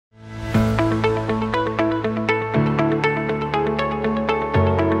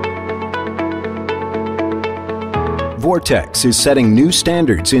Vortex is setting new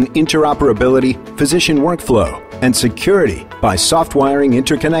standards in interoperability, physician workflow, and security by soft-wiring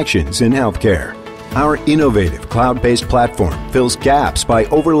interconnections in healthcare. Our innovative cloud-based platform fills gaps by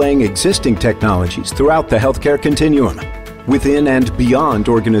overlaying existing technologies throughout the healthcare continuum, within and beyond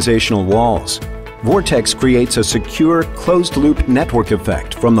organizational walls. Vortex creates a secure, closed-loop network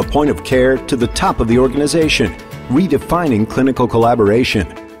effect from the point of care to the top of the organization, redefining clinical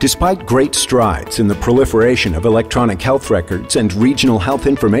collaboration. Despite great strides in the proliferation of electronic health records and regional health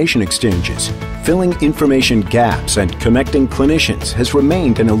information exchanges, filling information gaps and connecting clinicians has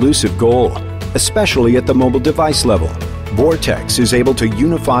remained an elusive goal, especially at the mobile device level. Vortex is able to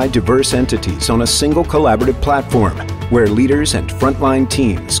unify diverse entities on a single collaborative platform, where leaders and frontline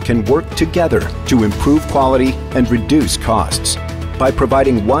teams can work together to improve quality and reduce costs. By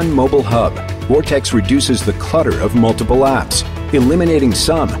providing one mobile hub, Vortex reduces the clutter of multiple apps, eliminating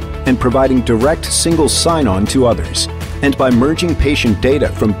some and providing direct single sign-on to others. And by merging patient data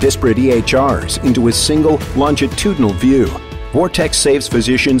from disparate EHRs into a single longitudinal view, Vortex saves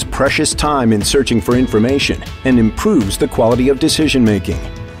physicians precious time in searching for information and improves the quality of decision-making.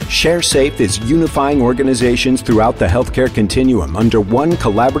 ShareSafe is unifying organizations throughout the healthcare continuum under one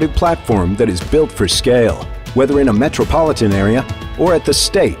collaborative platform that is built for scale, whether in a metropolitan area or at the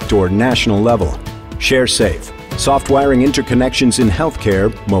state or national level. ShareSafe, soft wiring interconnections in healthcare,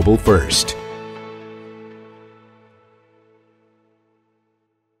 mobile first.